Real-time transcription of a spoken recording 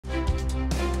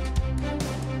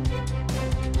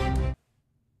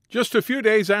Just a few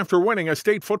days after winning a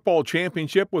state football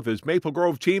championship with his Maple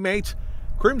Grove teammates,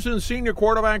 Crimson senior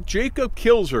quarterback Jacob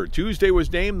Kilzer Tuesday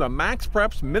was named the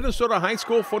MaxPreps Minnesota High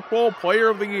School Football Player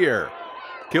of the Year.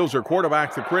 Kilzer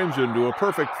quarterbacked the Crimson to a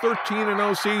perfect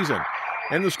 13-0 season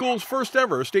and the school's first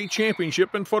ever state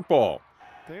championship in football.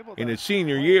 In his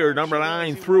senior year, number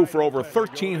 9 threw for over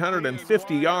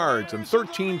 1,350 yards and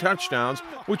 13 touchdowns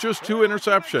with just 2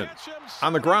 interceptions.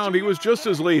 On the ground, he was just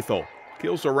as lethal.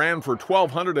 Kilzer ran for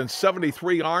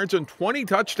 1,273 yards and 20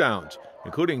 touchdowns,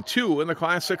 including 2 in the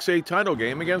Class 6A title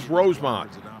game against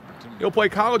Rosemount. He'll play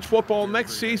college football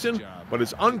next season, but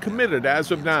is uncommitted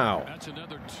as of now.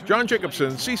 John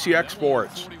Jacobson, CCX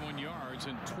Sports.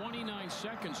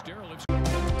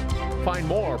 Find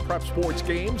more prep sports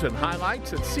games and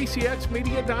highlights at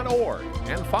ccxmedia.org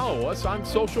and follow us on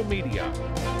social media.